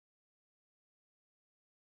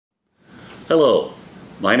Hello,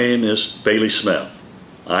 my name is Bailey Smith.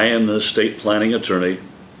 I am the estate planning attorney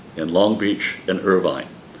in Long Beach and Irvine.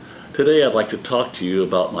 Today I'd like to talk to you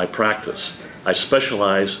about my practice. I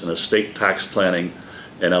specialize in estate tax planning,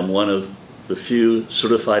 and I'm one of the few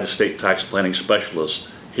certified estate tax planning specialists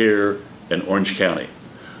here in Orange County.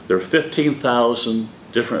 There are 15,000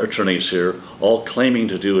 different attorneys here, all claiming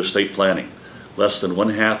to do estate planning. Less than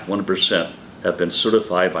 1% have been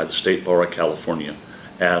certified by the State Bar of California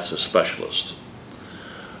as a specialist.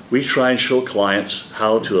 We try and show clients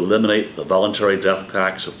how to eliminate the voluntary death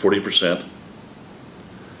tax of 40%,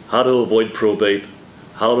 how to avoid probate,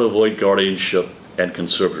 how to avoid guardianship and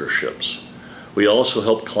conservatorships. We also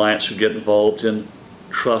help clients who get involved in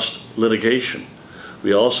trust litigation.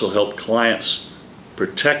 We also help clients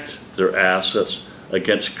protect their assets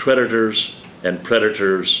against creditors and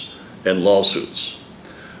predators and lawsuits.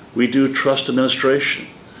 We do trust administration.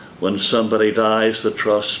 When somebody dies, the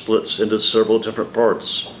trust splits into several different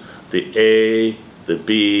parts. The A, the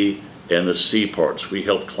B, and the C parts. We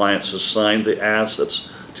help clients assign the assets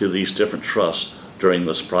to these different trusts during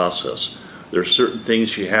this process. There are certain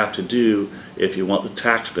things you have to do if you want the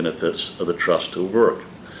tax benefits of the trust to work.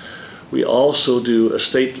 We also do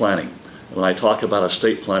estate planning. When I talk about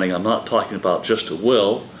estate planning, I'm not talking about just a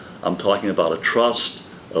will. I'm talking about a trust,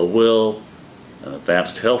 a will, an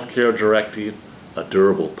advanced health care directive, a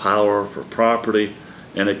durable power for property,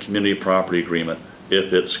 and a community property agreement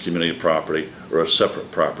if it's community property, or a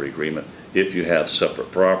separate property agreement if you have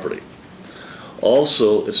separate property.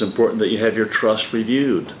 Also, it's important that you have your trust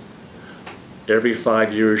reviewed. Every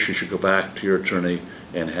 5 years you should go back to your attorney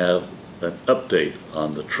and have an update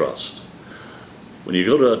on the trust. When you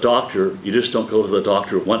go to a doctor, you just don't go to the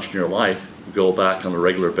doctor once in your life, you go back on a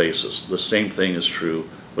regular basis. The same thing is true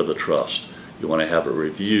with a trust. You want to have it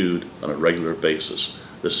reviewed on a regular basis.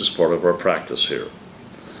 This is part of our practice here.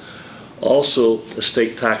 Also,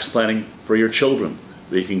 estate tax planning for your children.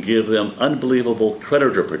 We can give them unbelievable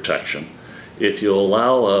creditor protection if you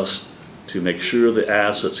allow us to make sure the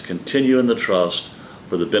assets continue in the trust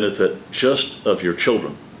for the benefit just of your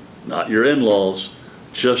children, not your in-laws,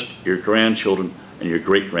 just your grandchildren and your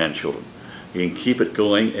great-grandchildren. You can keep it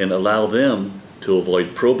going and allow them to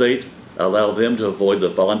avoid probate, allow them to avoid the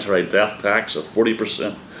voluntary death tax of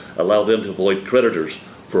 40%, allow them to avoid creditors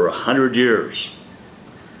for 100 years.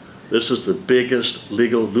 This is the biggest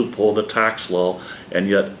legal loophole in the tax law, and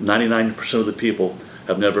yet 99% of the people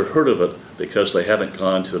have never heard of it because they haven't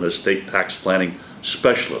gone to an estate tax planning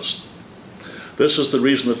specialist. This is the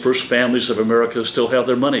reason the first families of America still have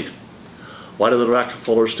their money. Why do the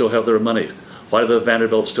Rockefellers still have their money? Why do the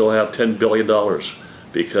Vanderbilts still have $10 billion?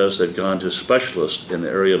 Because they've gone to specialists in the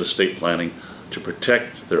area of estate planning to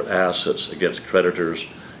protect their assets against creditors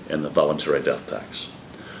and the voluntary death tax.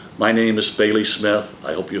 My name is Bailey Smith.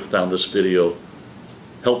 I hope you found this video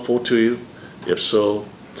helpful to you. If so,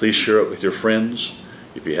 please share it with your friends.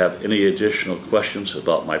 If you have any additional questions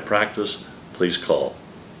about my practice, please call.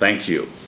 Thank you.